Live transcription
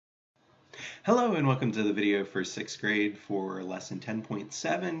Hello and welcome to the video for 6th grade for lesson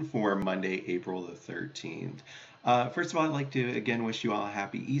 10.7 for Monday, April the 13th. First of all, I'd like to again wish you all a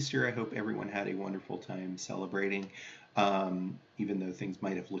happy Easter. I hope everyone had a wonderful time celebrating, even though things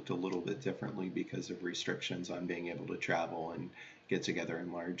might have looked a little bit differently because of restrictions on being able to travel and get together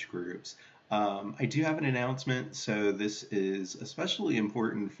in large groups. I do have an announcement, so this is especially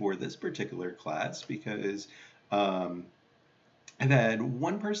important for this particular class because I've had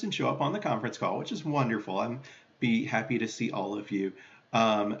one person show up on the conference call, which is wonderful. I'm be happy to see all of you.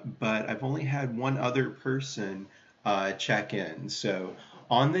 But I've only had one other person check in. So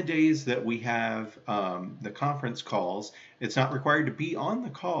on the days that we have the conference calls, it's not required to be on the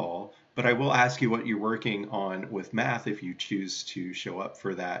call, but I will ask you what you're working on with math if you choose to show up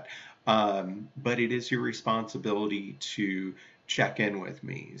for that. But it is your responsibility to check in with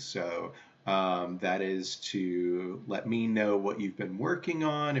me. So that is to let me know what you've been working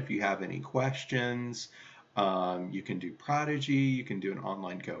on. If you have any questions, you can do Prodigy, you can do an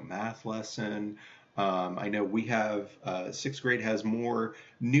online Go math lesson. I know we have, 6th grade has more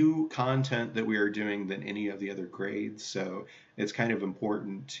new content that we are doing than any of the other grades, so it's kind of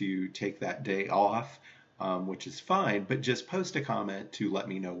important to take that day off, which is fine, but just post a comment to let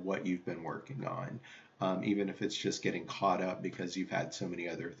me know what you've been working on. Even if it's just getting caught up because you've had so many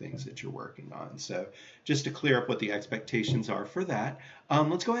other things that you're working on. So just to clear up what the expectations are for that,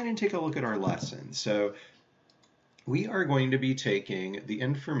 let's go ahead and take a look at our lesson. So we are going to be taking the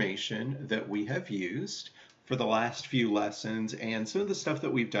information that we have used for the last few lessons and some of the stuff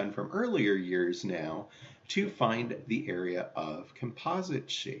that we've done from earlier years now to find the area of composite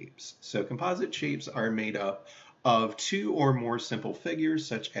shapes. So composite shapes are made up of two or more simple figures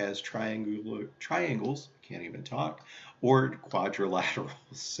such as triangles, can't even talk, or quadrilaterals.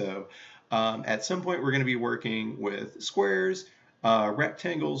 So at some point we're going to be working with squares,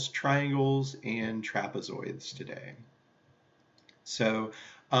 rectangles, triangles, and trapezoids today. So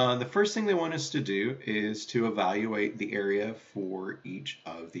the first thing they want us to do is to evaluate the area for each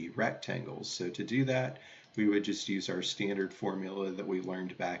of the rectangles. So to do that, we would just use our standard formula that we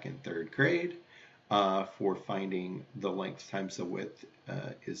learned back in 3rd grade. For finding the length times the width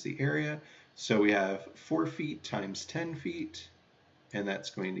is the area. So we have 4 feet times 10 feet, and that's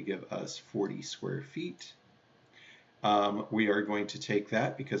going to give us 40 square feet. We are going to take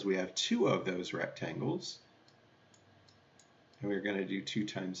that because we have 2 of those rectangles, and we're going to do 2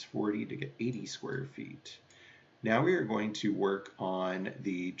 times 40 to get 80 square feet. Now we are going to work on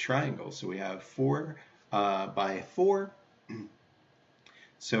the triangle. So we have 4 by 4.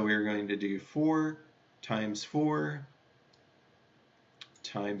 So we're going to do 4 times 4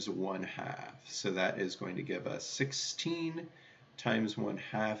 times 1/2. So that is going to give us 16 times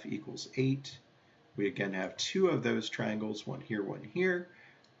 1/2 equals 8. We again have 2 of those triangles, one here,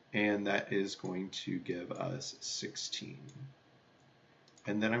 and that is going to give us 16.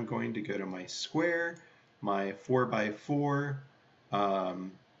 And then I'm going to go to my square, my 4 by 4.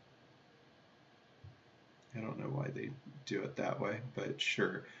 I don't know why they do it that way, but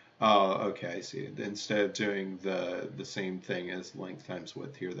sure. Oh, okay, I see. Instead of doing the same thing as length times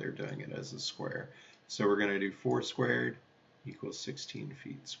width here, they're doing it as a square. So we're going to do 4 squared equals 16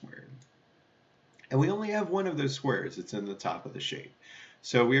 feet squared. And we only have one of those squares. It's in the top of the shape.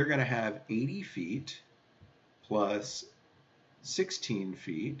 So we are going to have 80 feet plus 16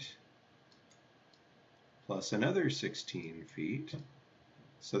 feet plus another 16 feet.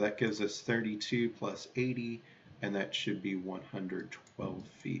 So that gives us 32 plus 80, and that should be 112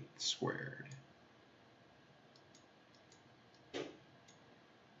 feet squared.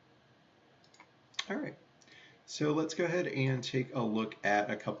 All right, so let's go ahead and take a look at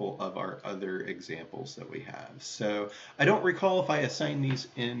a couple of our other examples that we have. So I don't recall if I assigned these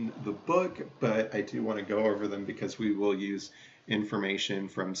in the book, but I do want to go over them because we will use information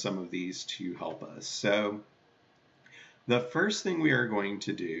from some of these to help us. So the first thing we are going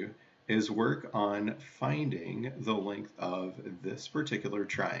to do is work on finding the length of this particular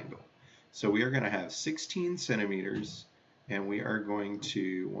triangle. So we are going to have 16 centimeters, and we are going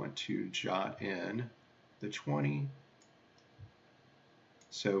to want to jot in the 20.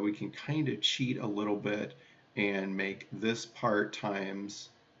 So we can kind of cheat a little bit and make this part times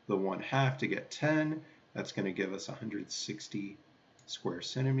the 1/2 to get 10. That's going to give us 160 square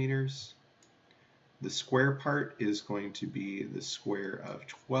centimeters. The square part is going to be the square of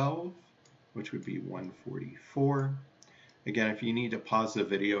 12, which would be 144. Again, if you need to pause the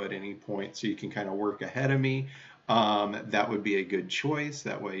video at any point so you can kind of work ahead of me, that would be a good choice.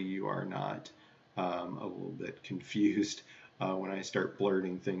 That way you are not a little bit confused when I start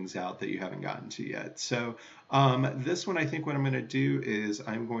blurting things out that you haven't gotten to yet. So this one, I think what I'm going to do is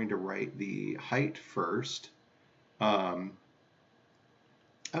I'm going to write the height first. Oh,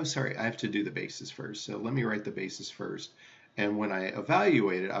 sorry, I have to do the basis first. So let me write the basis first. And when I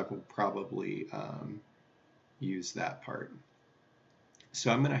evaluate it, I will probably use that part.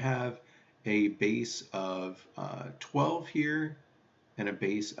 So I'm going to have a base of 12 here and a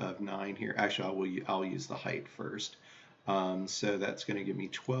base of 9 here. Actually, I'll use the height first. So that's going to give me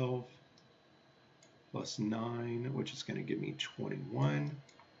 12 plus 9, which is going to give me 21. And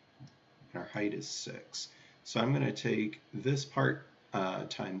our height is 6. So I'm going to take this part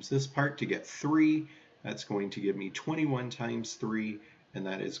times this part to get 3. That's going to give me 21 times 3, and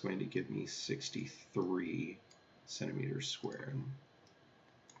that is going to give me 63 centimeters squared.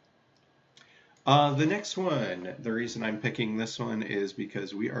 The next one, the reason I'm picking this one is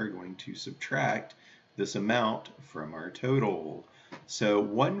because we are going to subtract this amount from our total. So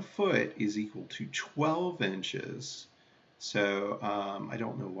 1 foot is equal to 12 inches. So I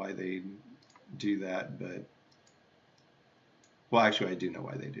don't know why they do that, but, well, actually I do know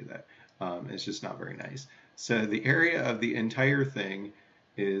why they do that. It's just not very nice. So the area of the entire thing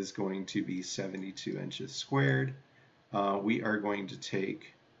is going to be 72 inches squared. We are going to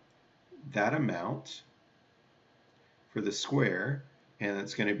take that amount for the square, and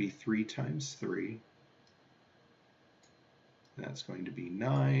it's going to be 3 times 3. That's going to be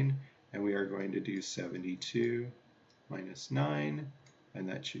 9, and we are going to do 72 minus 9, and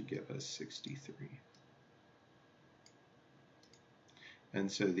that should give us 63. And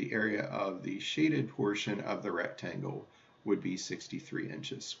so the area of the shaded portion of the rectangle would be 63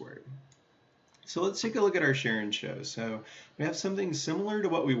 inches squared. So let's take a look at our share and show. So we have something similar to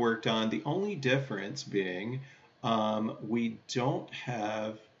what we worked on, the only difference being we don't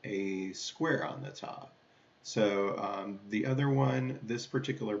have a square on the top. So the other one, this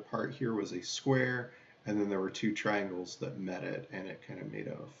particular part here was a square, and then there were 2 triangles that met it, and it kind of made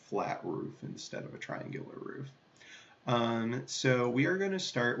a flat roof instead of a triangular roof. So we are going to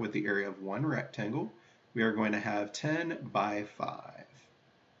start with the area of 1 rectangle. We are going to have 10 by 5.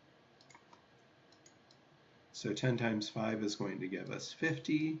 So 10 times 5 is going to give us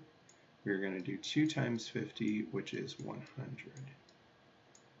 50. We're going to do 2 times 50, which is 100.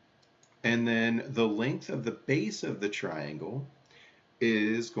 And then the length of the base of the triangle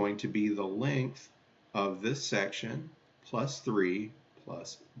is going to be the length of this section plus 3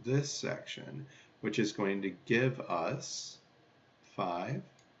 plus this section, which is going to give us 5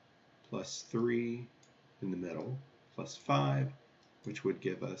 plus 3 in the middle plus 5, which would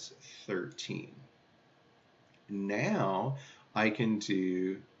give us 13. Now I can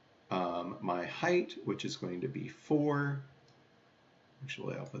do my height, which is going to be 4.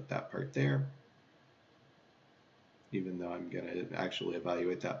 Actually, I'll put that part there, even though I'm going to actually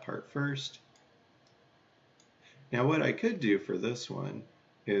evaluate that part first. Now what I could do for this one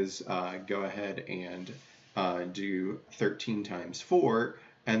is go ahead and do 13 times 4,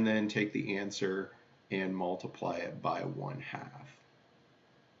 and then take the answer and multiply it by 1/2.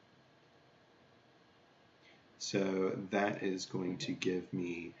 So that is going to give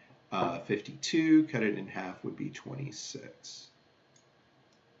me 52, cut it in half would be 26.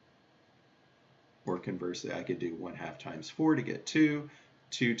 Or conversely, I could do 1/2 times 4 to get 2.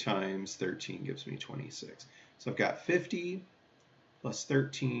 2 times 13 gives me 26. So I've got 50 plus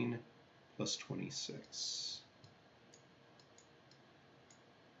 13 plus 26.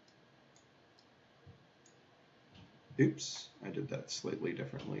 Oops, I did that slightly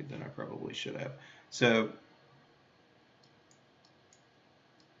differently than I probably should have. So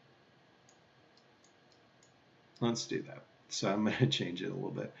let's do that. So I'm going to change it a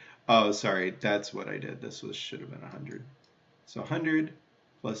little bit. Oh, sorry, that's what I did. This should have been 100. So 100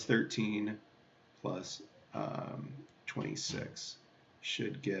 plus 13 plus 26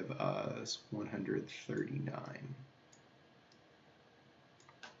 should give us 139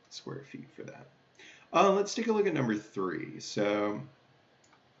 square feet for that. Let's take a look at number 3. So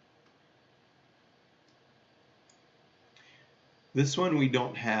this one we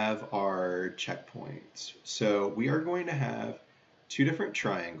don't have our checkpoints. So we are going to have 2 different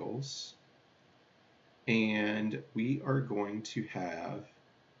triangles, and we are going to have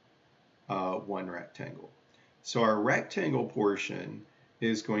 1 rectangle. So our rectangle portion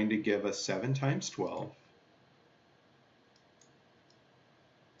is going to give us 7 times 12.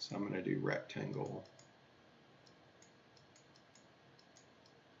 So I'm going to do rectangle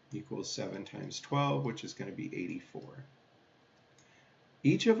equals 7 times 12, which is going to be 84.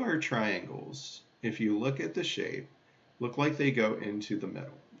 Each of our triangles, if you look at the shape, look like they go into the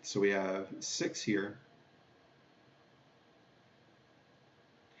middle. So we have 6 here,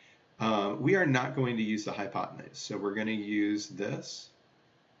 We are not going to use the hypotenuse, so we're going to use this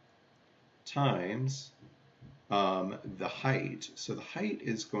times the height. So the height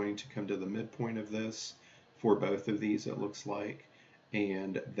is going to come to the midpoint of this for both of these, it looks like,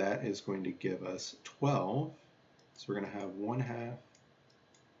 and that is going to give us 12. So we're going to have 1/2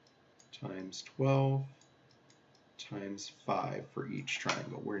 times 12 times 5 for each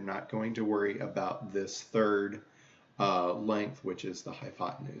triangle. We're not going to worry about this third length, which is the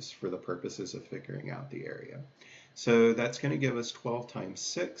hypotenuse, for the purposes of figuring out the area. So that's going to give us 12 times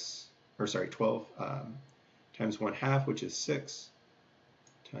 6, or sorry, 12 times 1/2, which is 6,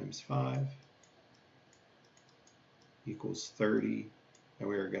 times 5 equals 30. And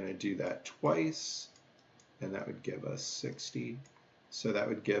we are going to do that twice, and that would give us 60. So that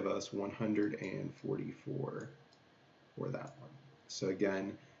would give us 144 for that one. So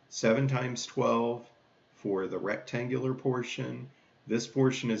again, 7 times 12 for the rectangular portion. This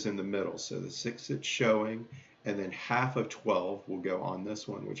portion is in the middle, so the 6 it's showing, and then 1/2 of 12 will go on this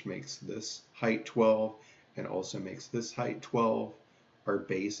one, which makes this height 12 and also makes this height 12. Our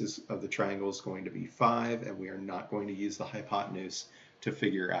base of the triangle is going to be 5, and we are not going to use the hypotenuse to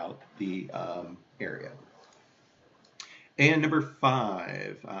figure out the area. And number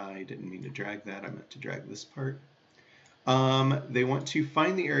 5, I didn't mean to drag that, I meant to drag this part. They want to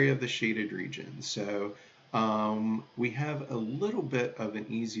find the area of the shaded region. So we have a little bit of an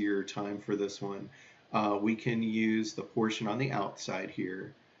easier time for this one. We can use the portion on the outside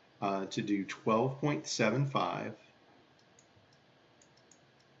here to do 12.75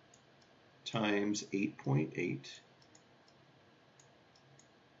 times 8.8,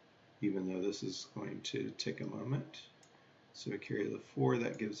 even though this is going to take a moment. So we carry the 4,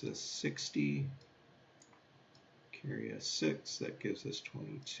 that gives us 60. Carry a 6, that gives us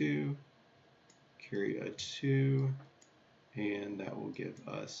 22. Carry a 2, and that will give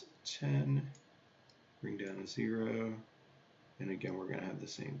us 10. Bring down a 0, and again we're going to have the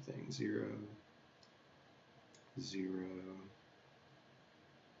same thing, 0, 0,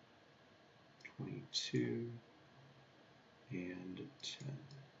 22, and 10.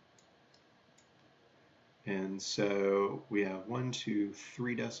 And so we have 1, 2,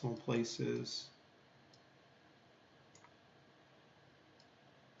 3 decimal places.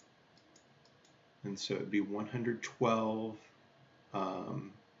 And so it'd be 112. That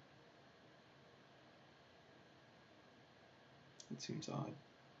seems odd.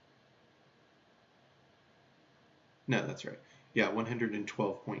 No, that's right. Yeah,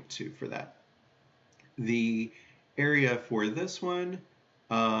 112.2 for that. The area for this one,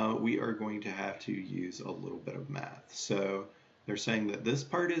 we are going to have to use a little bit of math. So they're saying that this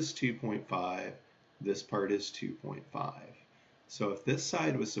part is 2.5, this part is 2.5. So if this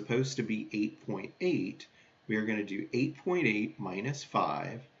side was supposed to be 8.8, we are going to do 8.8 minus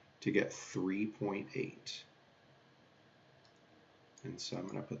 5 to get 3.8. And so I'm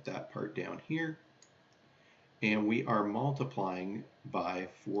going to put that part down here. And we are multiplying by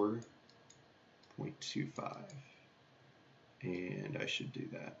 4.25. And I should do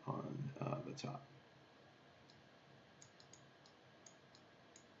that on the top.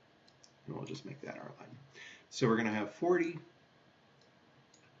 And we'll just make that our line. So we're going to have 40,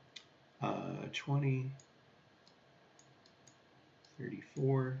 20,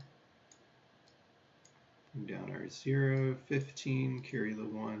 34, bring down our 0, 15, carry the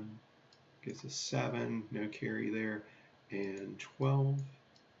 1, gives us 7, no carry there, and 12.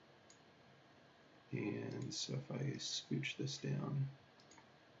 And so if I scooch this down,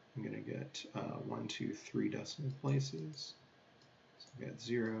 I'm going to get 1, 2, 3 decimal places. So I've got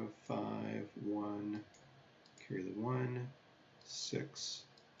 0, 5, 1, carry the 1, 6,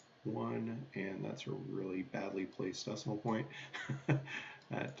 1, and that's a really badly placed decimal point.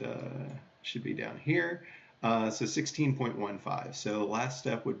 That should be down here. So 16.15. So the last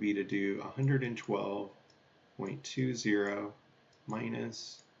step would be to do 112.20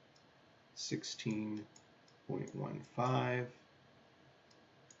 minus 16.15.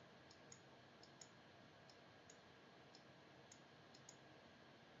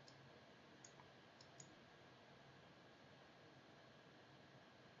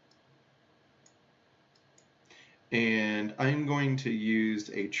 And I'm going to use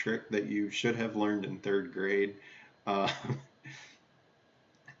a trick that you should have learned in 3rd grade.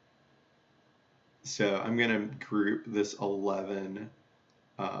 So I'm going to group this 11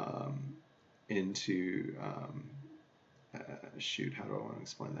 into, shoot, how do I want to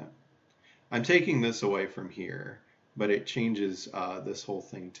explain that? I'm taking this away from here, but it changes this whole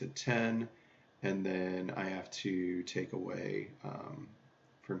thing to 10, and then I have to take away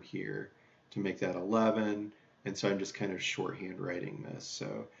from here to make that 11. And so I'm just kind of shorthand writing this.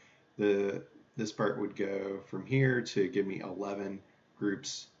 So this part would go from here to give me 11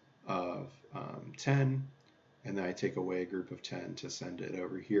 groups of 10, and then I take away a group of 10 to send it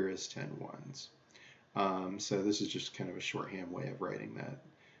over here as 10 ones. So this is just kind of a shorthand way of writing that.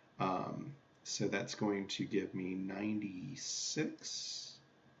 So that's going to give me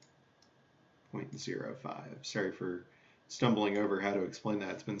 96.05. Sorry for stumbling over how to explain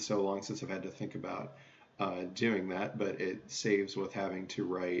that. It's been so long since I've had to think about doing that, but it saves with having to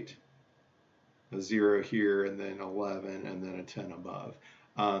write a 0 here and then 11 and then a 10 above.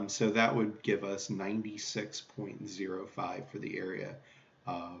 So that would give us 96.05 for the area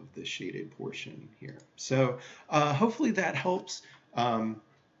of the shaded portion here. So hopefully that helps.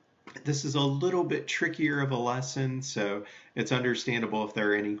 This is a little bit trickier of a lesson, so it's understandable if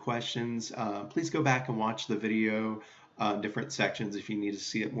there are any questions. Please go back and watch the video, different sections if you need to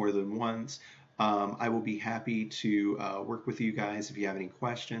see it more than once. I will be happy to work with you guys. If you have any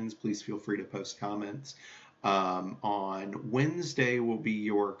questions, please feel free to post comments. On Wednesday will be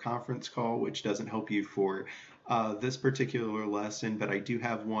your conference call, which doesn't help you for this particular lesson, but I do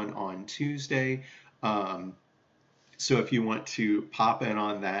have one on Tuesday. So if you want to pop in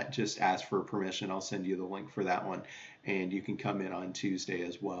on that, just ask for permission. I'll send you the link for that one, and you can come in on Tuesday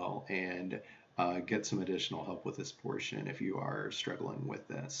as well and get some additional help with this portion if you are struggling with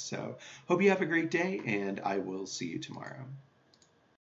this. So hope you have a great day, and I will see you tomorrow.